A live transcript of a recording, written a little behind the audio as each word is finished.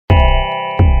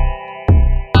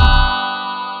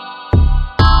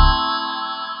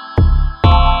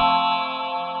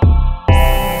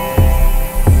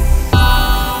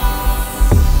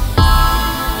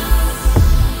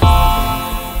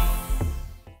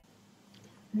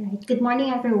Right. Good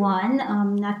morning, everyone.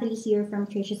 Natalie's here from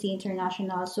Tracy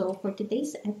International. So, for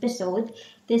today's episode,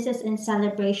 this is in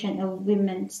celebration of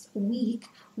Women's Week.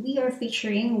 We are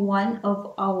featuring one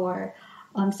of our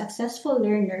successful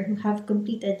learner who have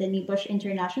completed the NEBOSH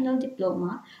International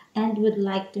Diploma and would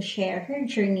like to share her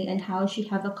journey and how she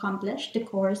have accomplished the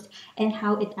course and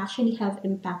how it actually have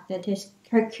impacted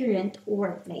her current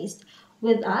workplace.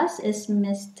 With us is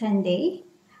Miss Tendai.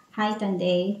 Hi,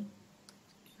 Tendai.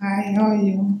 Hi, how are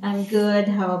you? I'm good.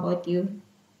 How about you?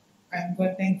 I'm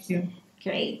good, thank you.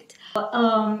 Great.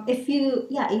 If you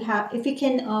if you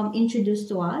can introduce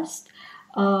to us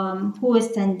who is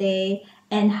Tende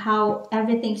and how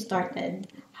everything started,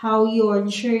 how your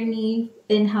journey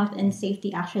in health and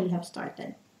safety actually have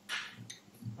started.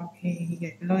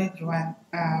 Okay, hello everyone.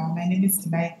 My name is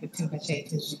Tendai Cotildah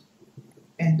Chaitezvi,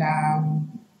 and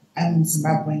I'm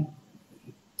Zimbabwean.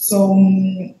 So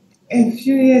a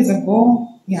few years ago,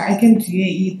 I came to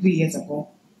UAE 3 years ago.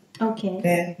 Okay.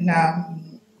 Then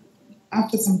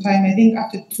after some time, I think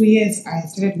after 2 years, I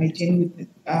started my journey with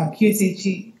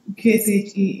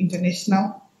QSHE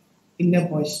International in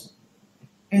NEBOSH.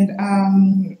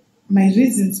 And my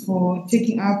reasons for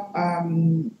taking up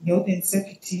health and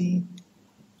safety,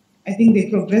 I think they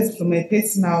progressed from a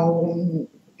personal,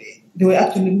 they were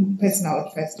actually personal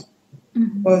at first.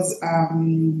 Because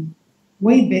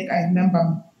way back, I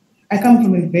remember I come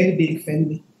from a very big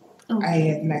family. Okay. I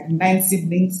had like 9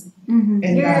 siblings.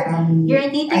 And you're a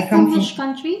native I come from which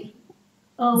country?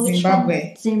 Oh,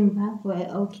 Zimbabwe. Zimbabwe.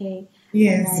 Okay.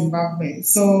 Yes, Right. Zimbabwe.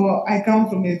 So I come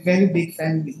from a very big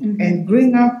family. And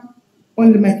growing up,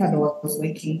 only my father was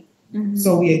working.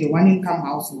 So we had a one-income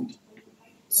household.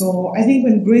 So I think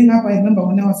when growing up, I remember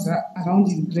when I was around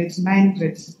in grade 9,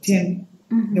 grade 10,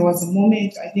 there was a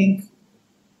moment, I think,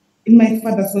 in my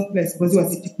father's workplace, because he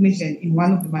was a technician in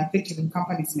one of the manufacturing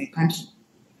companies in my country.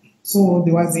 So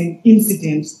there was an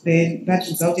incident there that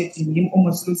resulted in him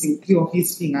almost losing 3 of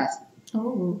his fingers.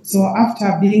 Oh. So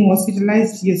after being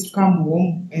hospitalized, he has to come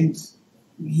home and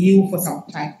heal for some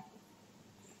time.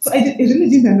 So I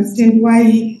really didn't understand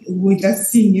why we're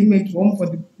just seeing him at home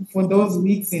for those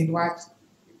weeks and what.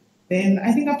 Then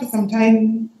I think after some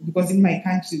time, because in my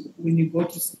country, when you go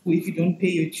to school, if you don't pay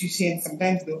your tuition,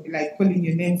 sometimes they'll be like calling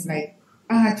your names like,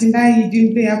 Tendai, you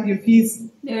didn't pay up your fees.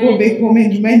 Go back home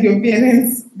and remind your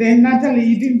parents. Then Natalie,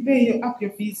 you didn't pay up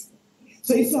your fees.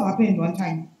 So it so happened one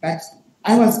time that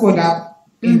I was called up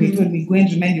and they told me, go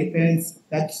and remind your parents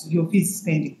that your fees is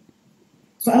pending.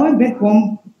 So I went back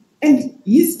home and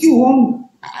he's still home.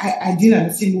 I didn't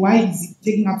understand why is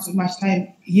he taking up so much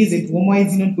time. He's at home. Why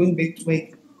is he not going back to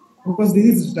work? Because this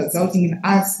is resulting in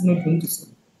us not going to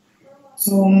school.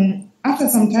 So after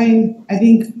some time, I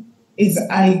think as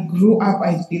I grew up,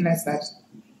 I realized that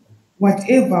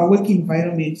whatever work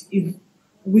environment, if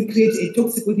we create a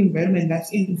toxic work environment that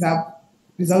ends up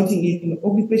resulting in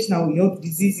occupational health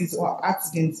diseases or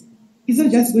accidents, it's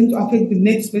not just going to affect the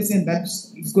next person that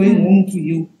is going home to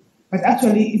you, but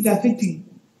actually it's affecting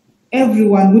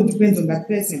everyone who depends on that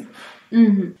person.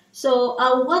 So,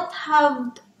 what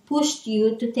have pushed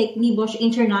you to take NEBOSH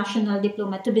International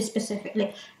Diploma, to be specific?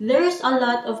 Like, there's a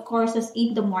lot of courses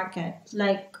in the market,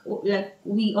 like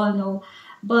we all know.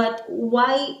 But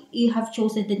why you have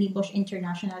chosen the NEBOSH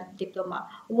International Diploma?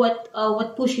 What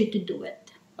pushed you to do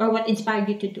it, or what inspired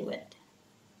you to do it?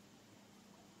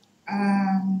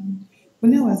 When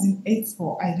I was in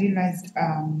Expo, I realized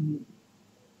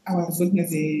I was working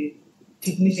as a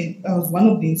technician. I was one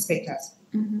of the inspectors,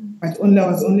 but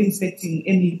I was only inspecting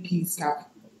MEP staff.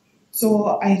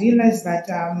 So I realized that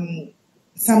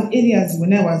some areas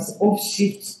when I was off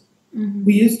shift,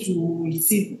 we used to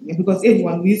receive, because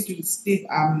everyone, we used to receive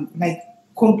like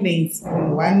complaints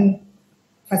on one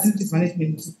facilities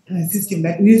management system,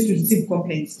 that we used to receive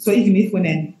complaints. So even if when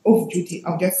I'm off duty,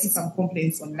 I'll just see some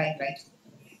complaints online, right?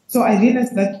 So I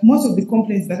realized that most of the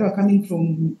complaints that were coming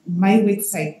from my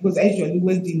website, because I usually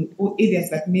worked in areas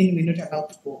that men were not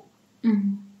allowed to go.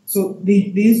 So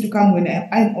they used to come when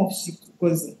I'm off shift,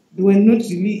 because there were not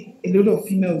really a lot of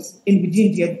females, and we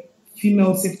didn't have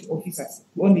female safety officers.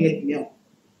 We only had male.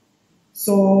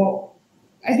 So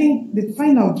I think the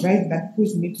final drive that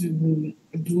pushed me to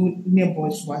do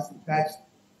NEBOSH was that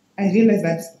I realized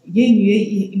that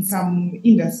in some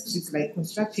industries like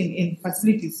construction and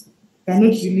facilities, there are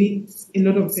not really a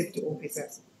lot of safety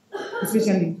officers,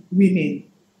 especially women.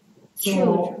 So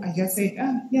True. I just said,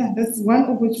 that's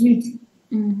one opportunity.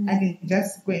 I can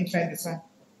just go and try this one.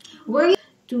 Were you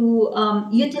able to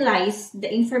utilize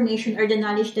the information or the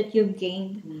knowledge that you've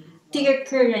gained to your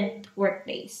current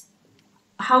workplace?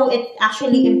 How it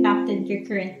actually impacted your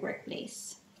current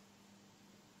workplace?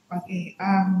 Okay.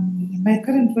 My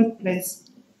current workplace,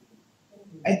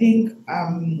 I think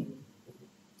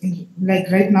like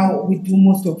right now we do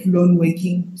most of loan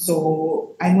working.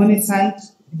 So I'm on a site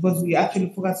because we actually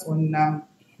focus on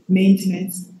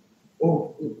maintenance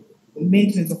or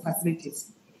maintenance of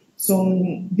facilities.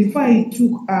 So before I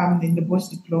took the NEBOSH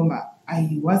diploma, I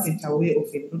wasn't aware of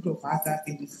a lot of hazards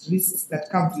and risks that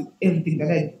come with everything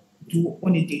that I do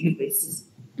on a daily basis.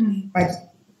 But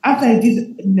after I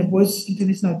did NEBOSH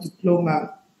International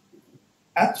Diploma,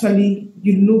 actually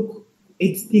you look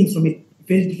at things from a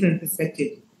very different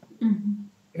perspective,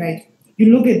 right?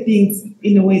 You look at things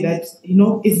in a way that,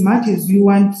 as much as you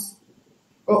want,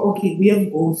 okay, we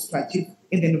have goals to achieve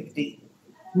at the end of the day.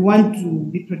 We want to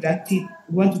be productive,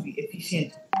 we want to be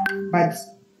efficient, but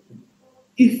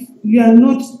if you are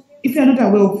not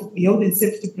aware of health and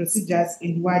safety procedures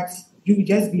and what you will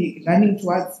just be running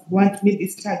towards, want to meet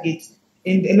this target,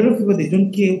 and a lot of people, they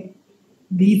don't care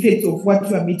the effects of what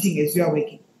you are meeting as you are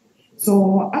working.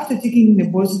 So after taking the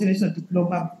NEBOSH International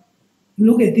Diploma, you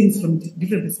look at things from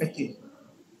different perspectives.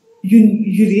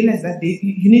 You realize that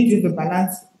you need to have a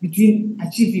balance between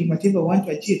achieving whatever you want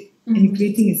to achieve and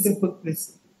creating a safe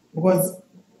workplace, because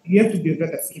you have to be a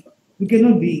brother's keeper. We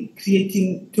cannot be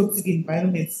creating toxic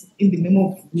environments in the name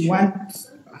of we want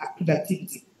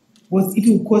productivity, because it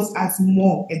will cost us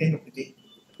more at the end of the day.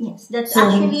 Yes, that's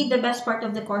actually the best part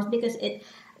of the course, because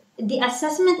the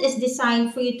assessment is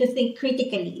designed for you to think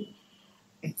critically.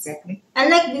 Exactly.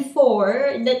 Unlike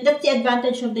before, that's the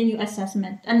advantage of the new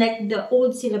assessment. Unlike the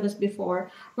old syllabus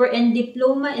before, wherein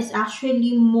diploma is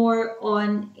actually more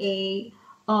on a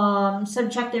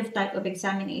subjective type of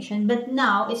examination. But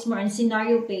now it's more on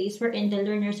scenario based, wherein the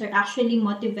learners are actually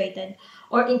motivated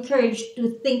or encouraged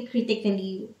to think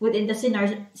critically within the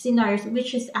scenarios,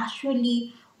 which is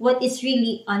actually what is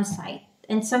really on site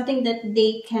and something that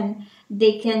they can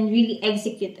really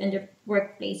execute in their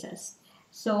workplaces.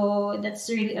 So that's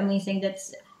really amazing. That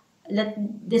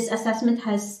this assessment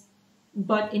has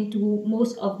brought into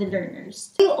most of the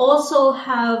learners. Did you also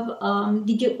have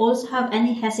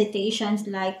any hesitations,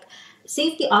 like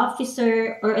safety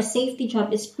officer or a safety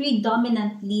job is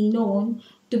predominantly known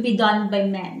to be done by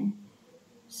men?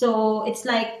 So it's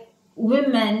like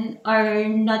women are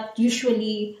not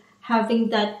usually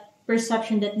having that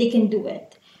perception that they can do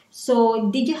it.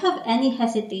 So did you have any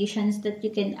hesitations that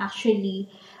you can actually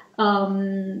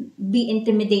be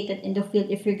intimidated in the field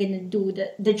if you're gonna do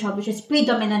the job which is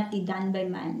predominantly done by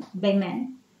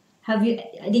men?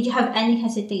 Did you have any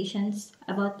hesitations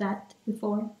about that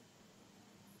before?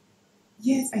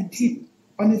 Yes, I did,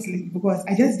 honestly, because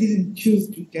I just didn't choose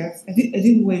to I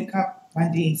didn't wake up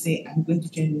one day and say I'm going to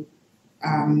join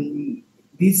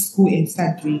this school and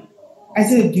start doing. I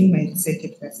started doing my research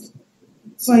at first.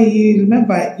 So I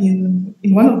remember in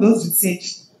one of those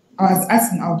research, I was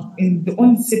asking out, and the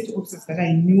only safety officers that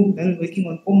I knew that were working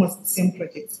on almost the same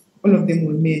projects, all of them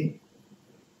were men.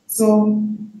 So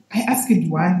I asked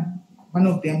one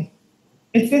of them.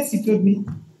 At first, he told me,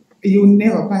 "You'll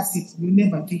never pass it. You'll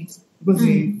never do it because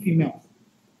you're female."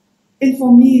 And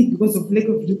for me, because of lack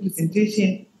of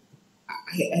representation,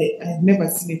 I've never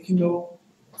seen a female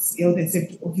health and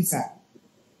safety officer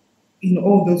in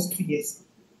all those 2 years.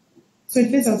 So at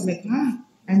first I was like,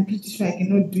 I'm pretty sure I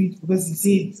cannot do it, because he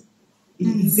said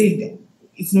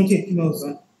it's not a female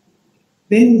zone.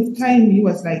 Then with time, he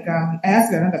was like, I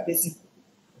asked another person.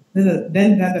 Then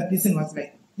the other person was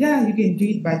like, yeah, you can do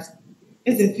it, but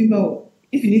as a female,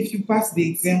 even if you pass the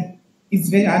exam, it's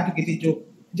very hard to get a job.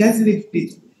 Just leave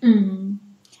it.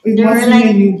 There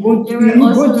were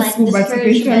also like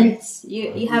discouragements.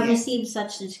 You have received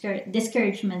such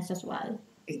discouragements as well.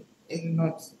 A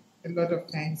lot of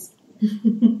times.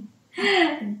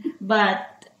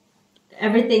 But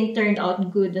everything turned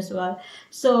out good as well.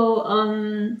 So,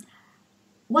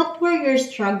 what were your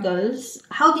struggles?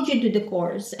 How did you do the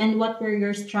course, and what were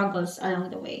your struggles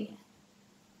along the way?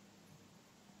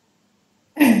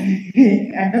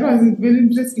 And that was a very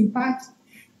interesting part.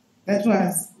 That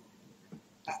was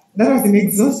an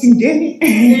exhausting journey.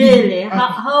 Really?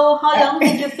 How long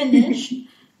did you finish?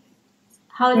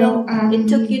 How long it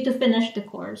took you to finish the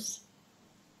course?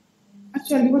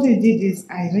 Actually, what I did is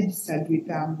I registered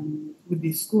with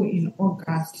the school in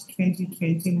August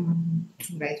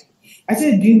 2022, right? I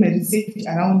started doing my research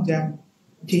around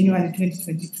January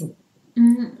 2022.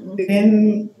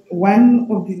 Then one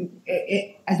of the,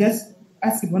 I just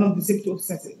asked one of the safety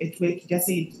officers at work, just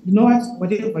said, you know what,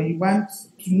 whatever you want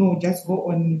to know, just go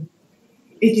on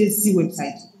HSC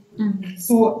website.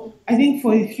 So I think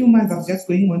for a few months I was just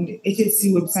going on the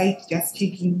HSC website, just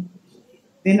checking.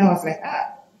 Then I was like,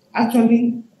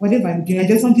 actually, whatever I'm doing, I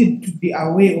just wanted to be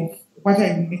aware of what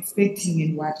I'm expecting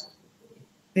and what.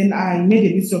 Then I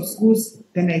made a list of schools.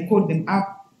 Then I called them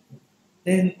up.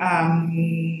 Then,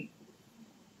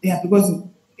 because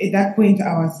at that point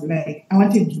I was like, I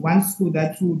wanted one school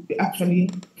that would be actually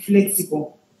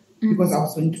flexible because I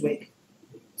was going to work.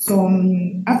 So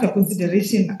after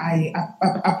consideration, I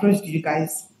approached you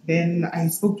guys. Then I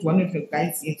spoke to one of your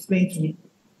guys. He explained to me.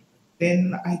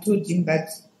 Then I told him that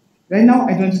right now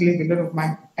I don't really have a lot of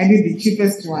money. I need the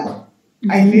cheapest one.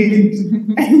 I need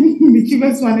the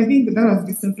cheapest one. I think that was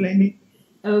distance learning.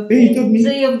 Okay. Then he told me,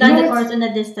 So you've done the course on the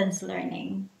distance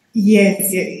learning.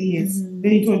 Yes. Then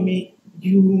he told me,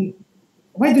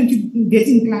 why don't you get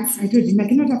in class? I told him, I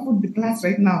cannot afford the class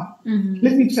right now.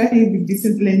 Let me try with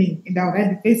distance learning and I'll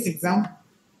write the first exam.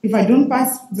 If I don't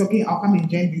pass, it's okay, I'll come and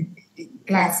join the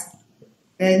class.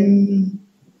 Then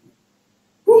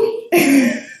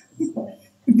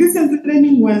distance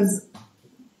learning was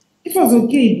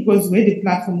okay because we had a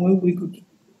platform where we could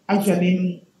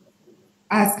actually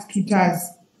ask tutors,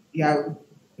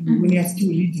 when you're still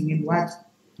reading and what.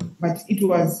 But it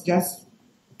was just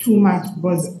too much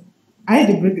because I had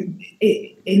a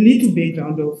little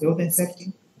background of health and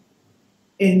safety.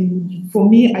 And for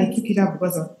me, I took it up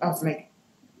because I was like,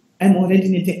 I'm already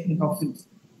in a technical field.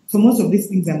 So most of these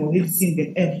things, I'm already seeing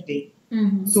them every day.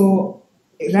 So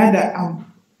rather,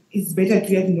 it's better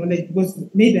to have knowledge because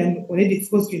maybe I'm already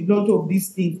exposed to a lot of these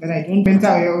things that I don't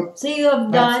mental health. So you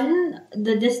have done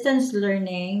the distance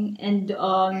learning, and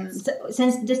Yes.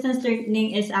 since distance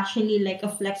learning is actually like a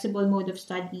flexible mode of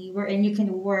study wherein you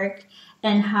can work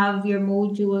and have your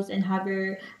modules and have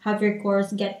your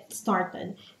course get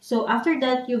started. So after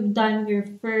that, you've done your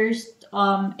first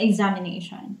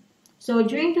examination. So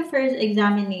during the first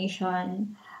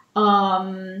examination,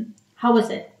 how was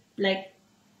it? Like,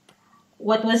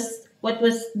 what was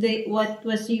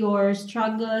your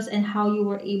struggles and how you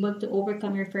were able to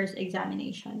overcome your first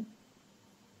examination?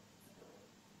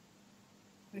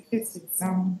 The first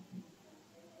exam,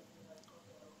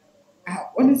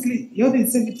 honestly, health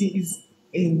and safety is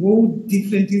a whole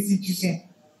different institution.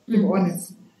 To be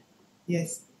honest,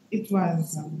 yes, it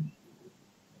was.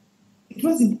 It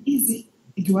wasn't easy.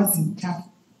 It wasn't tough.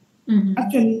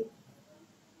 Actually,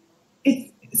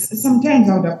 sometimes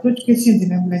I would approach questions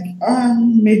and I'm like,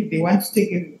 maybe they want to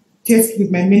take a test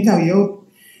with my mental health.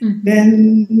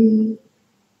 Then,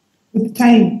 with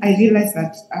time, I realized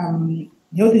that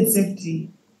health and safety,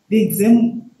 the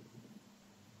exam,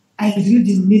 I really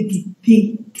didn't need to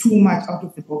think too much out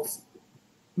of the box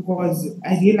because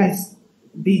I realized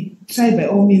they try by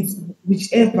all means,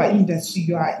 whichever industry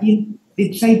you are in, they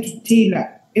try to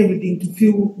tailor everything to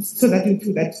feel so that you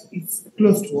feel that it's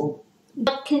close to home.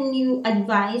 What can you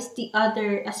advise the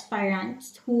other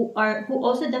aspirants who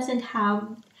also doesn't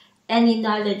have any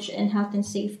knowledge in health and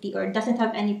safety or doesn't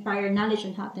have any prior knowledge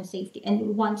in health and safety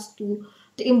and wants to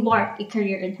embark a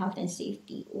career in health and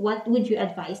safety? What would you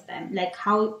advise them? Like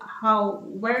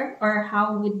where or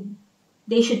how would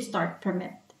they should start from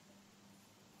it?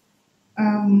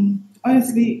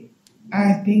 Honestly,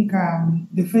 I think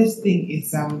the first thing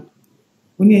is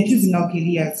when you're choosing our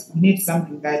careers, we need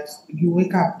something that you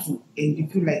wake up to and you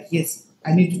feel like, yes,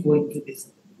 I need to go and do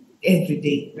this every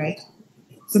day, right?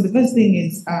 So the first thing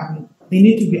is they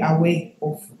need to be aware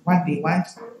of what they want.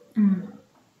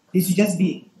 They should just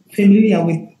be familiar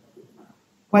with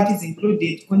what is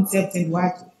included, concepts, and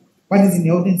what is in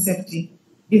health and safety.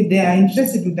 If they are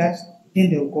interested with that,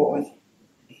 then they'll go on.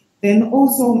 Then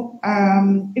also,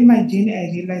 in my journey,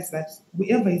 I realized that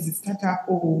whoever is a startup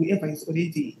or whoever is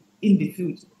already in the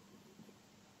field,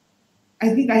 I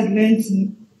think I learned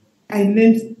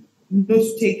not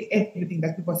to take everything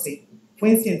that people say. For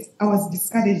instance, I was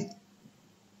discouraged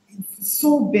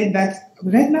so bad that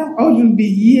right now I wouldn't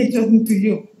be here talking to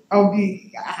you. I'll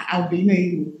be in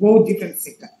a whole different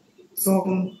sector.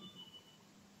 So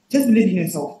just believe in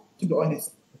yourself, to be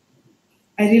honest.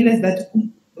 I realized that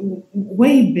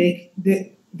way back,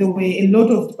 there were a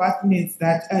lot of departments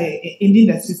that in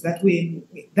industries that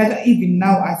even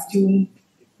now are still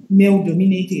male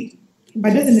dominated.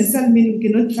 But doesn't necessarily mean we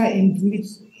cannot try and do it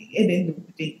at the end of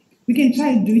the day. We can try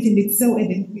and do it in Excel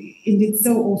and in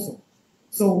Excel also.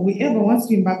 So whoever wants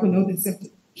to embark on health and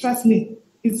safety, trust me,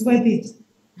 it's worth it.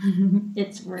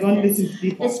 It's worth Don't it. listen to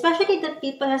people. Especially that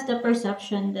people has the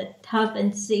perception that health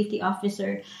and safety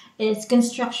officer is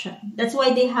construction. That's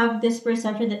why they have this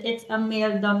perception that it's a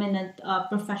male dominant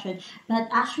profession. But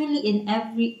actually in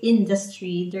every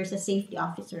industry there's a safety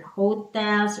officer.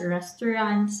 Hotels,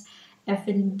 restaurants,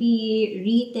 F&B,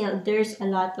 retail, there's a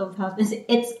lot of health.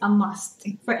 It's a must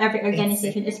for every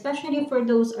organization, especially for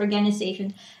those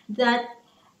organizations that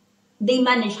they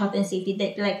manage health and safety.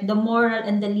 They, like the moral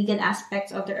and the legal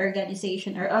aspects of their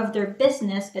organization or of their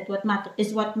business,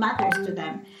 is what matters to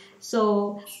them.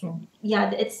 So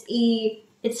yeah, it's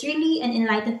really an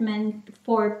enlightenment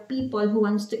for people who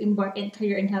wants to embark in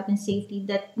career in health and safety,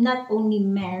 that not only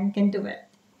men can do it,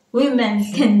 women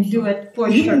can do it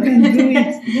for sure. Women can do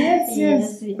it.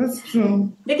 Yes, that's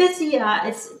true. Because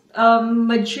it's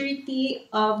majority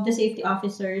of the safety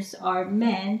officers are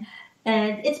men,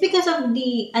 and it's because of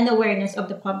the unawareness of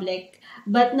the public.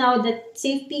 But now that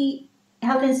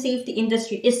health and safety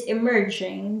industry is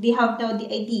emerging, they have now the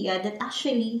idea that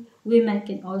actually women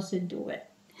can also do it.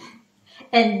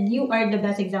 And you are the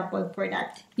best example for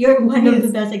that. You're one of the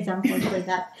best examples for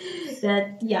that. It's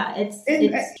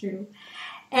true.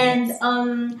 And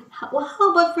how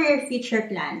about for your future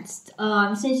plans?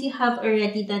 Since you have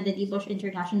already done the NEBOSH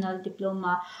International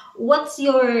Diploma, what's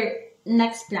your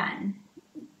next plan?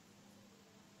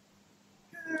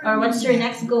 Or what's your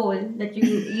next goal that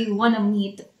you want to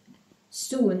meet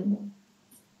soon?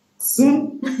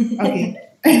 Soon? Okay.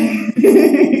 That's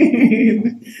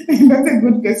a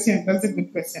good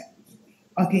question.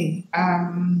 Okay.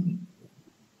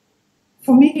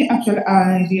 For me, actually,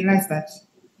 I realized that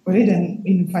already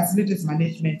in facilities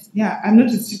management, I'm not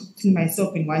restricting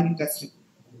myself in one industry,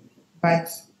 but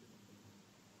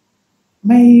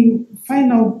my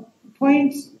final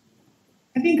point,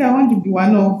 I think I want to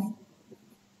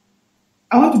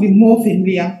be more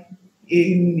familiar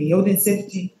in health and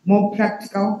safety, more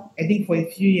practical, I think for a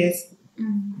few years.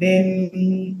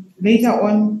 Then later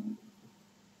on,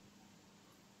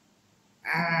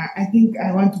 I think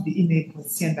I want to be in a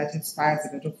position that inspires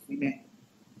a lot of women,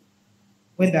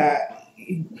 whether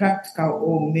in practical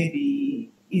or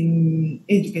maybe in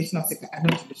educational sector. I'm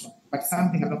not really sure, but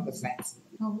something along those lines.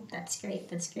 Oh, that's great.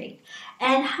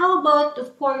 And how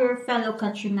about for your fellow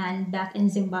countrymen back in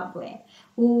Zimbabwe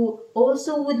who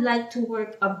also would like to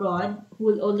work abroad, who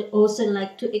would also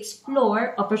like to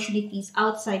explore opportunities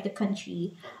outside the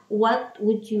country? What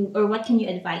can you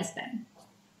advise them?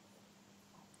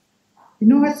 You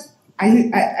know what?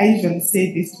 I usually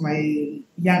say this to my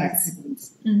younger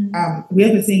siblings. We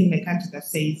have a saying in my country that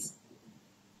says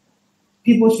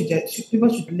people should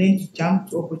learn to jump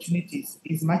to opportunities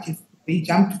as much as they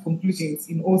jump to conclusions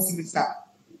in all silly stuff.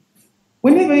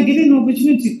 Whenever you get an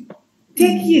opportunity,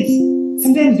 take it.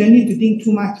 Sometimes you don't need to think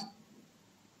too much.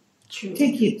 True.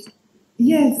 Take it.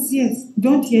 Yes.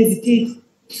 Don't hesitate.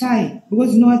 Try.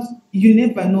 Because you know what? You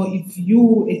never know if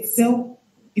you excel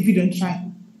if you don't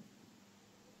try.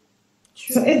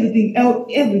 True. So everything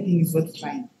is worth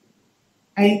trying.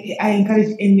 I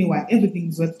encourage anyone, everything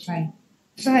is worth trying.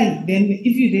 Try. Then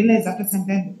if you realize after some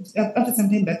time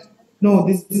that no,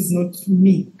 this is not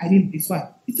me, I need this one,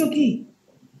 it's okay.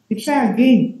 You try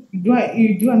again.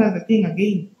 You do another thing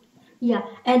again. Yeah,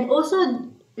 and also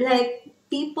like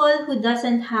people who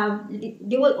doesn't have,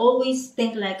 they will always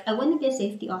think like, I want to be a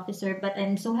safety officer, but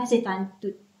I'm so hesitant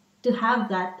to have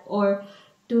that, or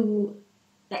I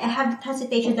have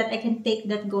hesitation that I can take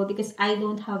that goal because I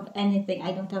don't have anything.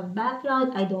 I don't have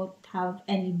background. I don't have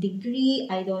any degree.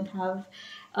 I don't have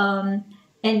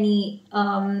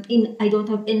I don't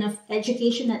have enough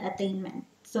educational attainment.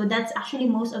 So that's actually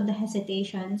most of the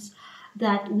hesitations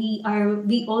that we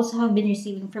also have been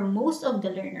receiving from most of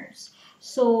the learners.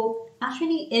 So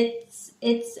actually it's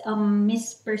a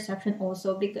misperception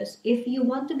also, because if you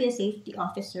want to be a safety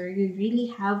officer, you really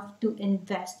have to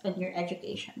invest on your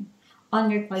education, on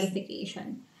your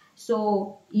qualification.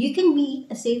 So you can be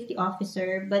a safety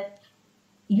officer, but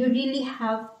you really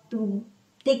have to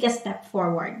take a step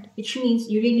forward, which means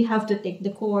you really have to take the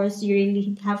course, you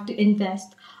really have to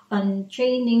invest on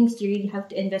trainings, you really have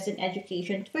to invest in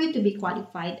education for you to be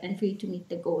qualified and for you to meet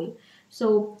the goal.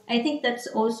 So I think that's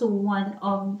also one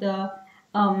of the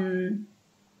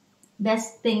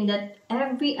best thing that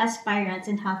every aspirant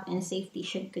in health and safety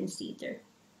should consider.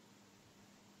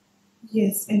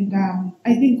 Yes, and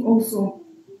I think also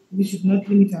we should not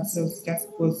limit ourselves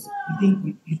just because we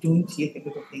think you don't hear a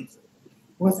lot of things.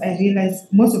 Because I realize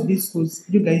most of these schools,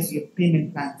 you guys, your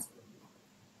payment plans.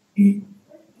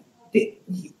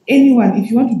 Anyone, if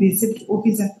you want to be a safety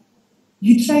officer,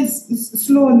 you try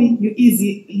slowly, you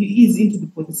ease into the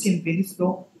position very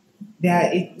slow. There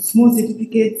are small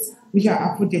certificates which are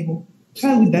affordable.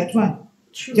 Try with that one.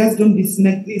 True. Just don't be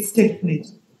stagnant.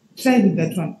 Try with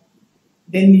that one.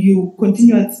 Then you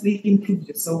continuously improve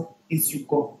yourself as you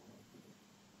go.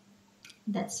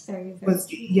 That's very, very because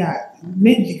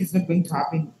magic is not going to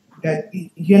happen. That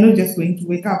you're not just going to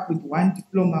wake up with one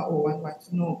diploma or one what.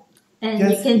 No. And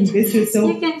just you can invest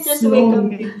yourself just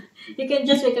slowly. wake up. You can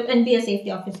just wake up and be a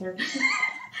safety officer.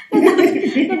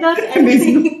 without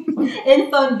anything in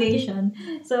foundation.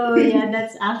 So yeah,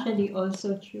 that's actually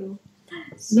also true.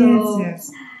 So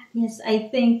Yes, yes, I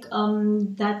think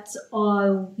that's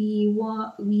all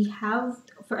we have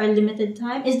for a limited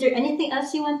time. Is there anything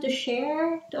else you want to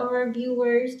share to our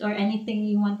viewers or anything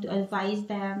you want to advise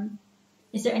them?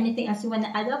 Is there anything else you want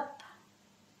to add up?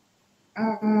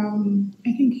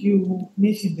 I think you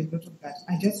mentioned a lot of that.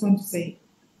 I just want to say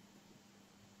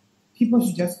people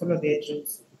should just follow their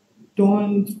dreams.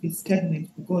 Don't be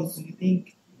stagnant because you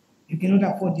think you cannot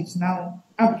afford it now.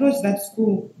 Approach that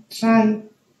school. Try.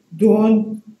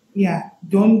 Don't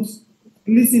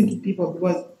listen to people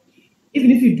because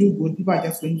even if you do good, people are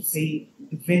just going to say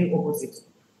the very opposite.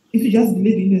 If you just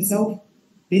believe in yourself,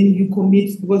 then you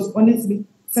commit because honestly,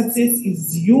 success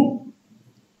is you,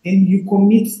 then you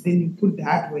commit, then you put the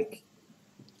hard work.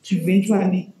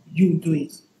 Eventually, you do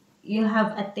it. You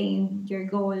have attained your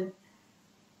goal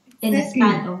in the Exactly.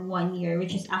 span of 1 year,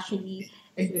 which is actually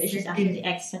Exactly.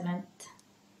 excellent.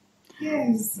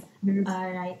 Yes.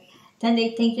 All right.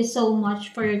 Tendai, thank you so much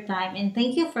for your time and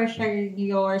thank you for sharing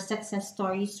your success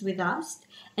stories with us.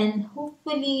 And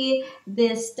hopefully,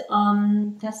 this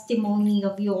testimony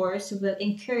of yours will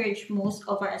encourage most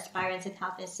of our aspirants in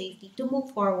health and safety to move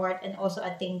forward and also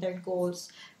attain their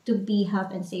goals to be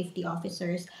health and safety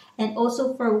officers. And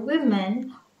also for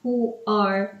women who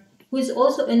is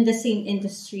also in the same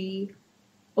industry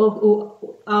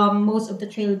most of the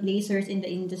trailblazers in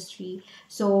the industry.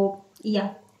 So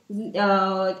yeah,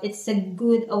 it's a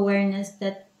good awareness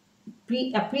that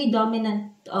a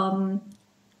predominant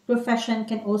profession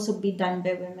can also be done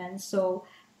by women. So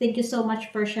thank you so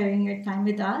much for sharing your time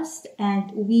with us,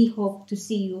 and we hope to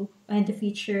see you in the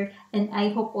future. And I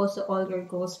hope also all your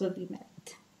goals will be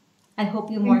met. I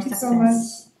hope you more Thank you so much.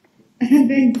 success.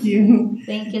 Thank you.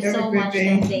 Thank you Have a so good much,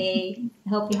 day. Tendai. I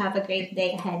hope you have a great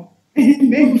day ahead.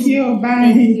 Thank you.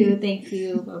 Bye. Thank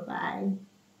you. Bye bye.